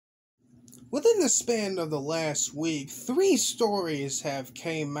Within the span of the last week, 3 stories have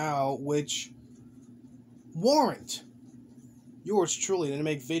came out which warrant yours truly to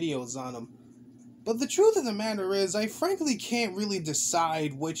make videos on them. But the truth of the matter is, I frankly can't really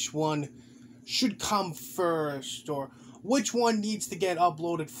decide which one should come first, or which one needs to get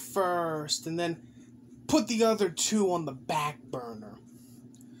uploaded first, and then put the other 2 on the back burner.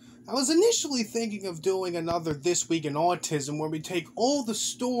 I was initially thinking of doing another This Week in Autism, where we take all the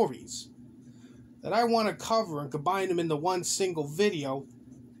stories that I want to cover and combine them into one single video,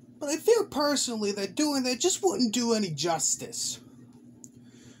 but I feel personally that doing that just wouldn't do any justice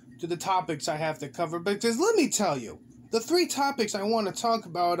to the topics I have to cover, because let me tell you, the 3 topics I want to talk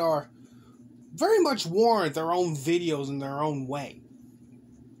about are very much warrant their own videos in their own way.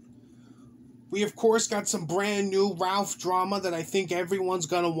 We of course got some brand new Ralph drama that I think everyone's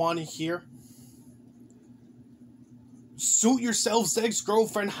gonna want to hear. Suit Yourself's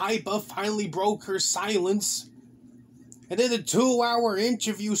ex-girlfriend Hypa finally broke her silence and did a 2-hour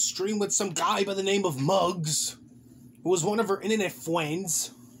interview stream with some guy by the name of Muggs, who was one of her internet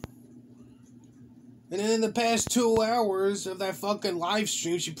friends. And then in the past 2 hours of that fucking live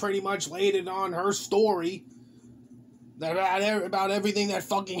stream, she pretty much laid it on her story about everything that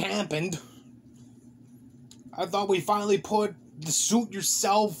fucking happened. I thought we finally put the Suit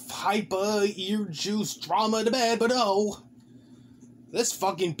Yourself, Hypa, ear juice drama to bed, but no. This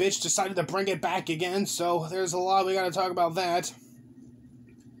fucking bitch decided to bring it back again, so there's a lot we gotta talk about that.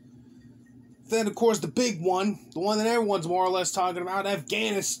 Then, of course, the big one, the one that everyone's more or less talking about,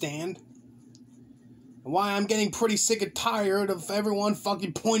 Afghanistan. And why I'm getting pretty sick and tired of everyone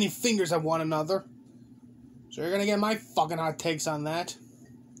fucking pointing fingers at one another. So you're gonna get my fucking hot takes on that.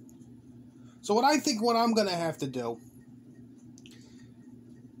 So what I'm gonna have to do,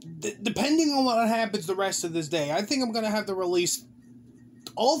 depending on what happens the rest of this day, I think I'm gonna have to release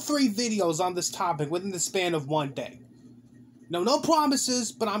all 3 videos on this topic within the span of one day. No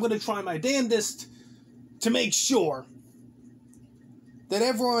promises, but I'm gonna try my damnedest to make sure that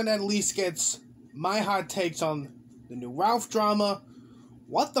everyone at least gets my hot takes on the new Ralph drama,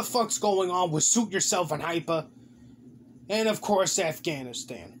 what the fuck's going on with Suit Yourself and Hypa, and of course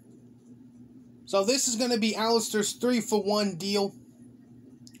Afghanistan. So this is going to be Alister's 3-for-1 deal.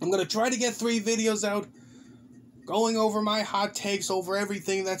 I'm going to try to get 3 videos out, going over my hot takes over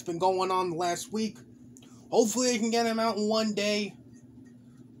everything that's been going on the last week. Hopefully I can get them out in one day.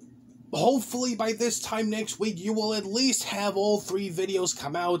 Hopefully by this time next week you will at least have all 3 videos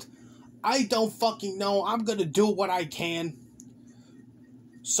come out. I don't fucking know. I'm going to do what I can.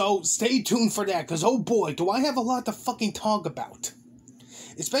 So stay tuned for that, because oh boy, do I have a lot to fucking talk about.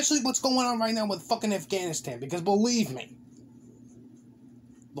 Especially what's going on right now with fucking Afghanistan, because believe me,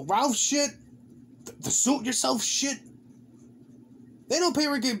 the Ralph shit, the Suit Yourself shit, they don't pay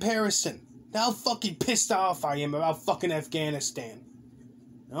a comparison to how fucking pissed off I am about fucking Afghanistan.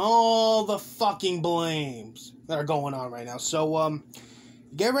 All the fucking blames that are going on right now. So,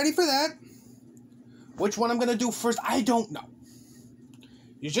 get ready for that. Which one I'm gonna do first, I don't know.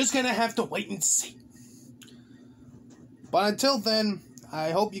 You're just gonna have to wait and see. But until then,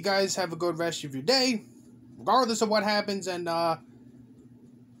 I hope you guys have a good rest of your day, regardless of what happens, and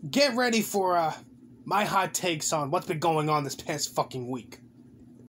get ready for my hot takes on what's been going on this past fucking week.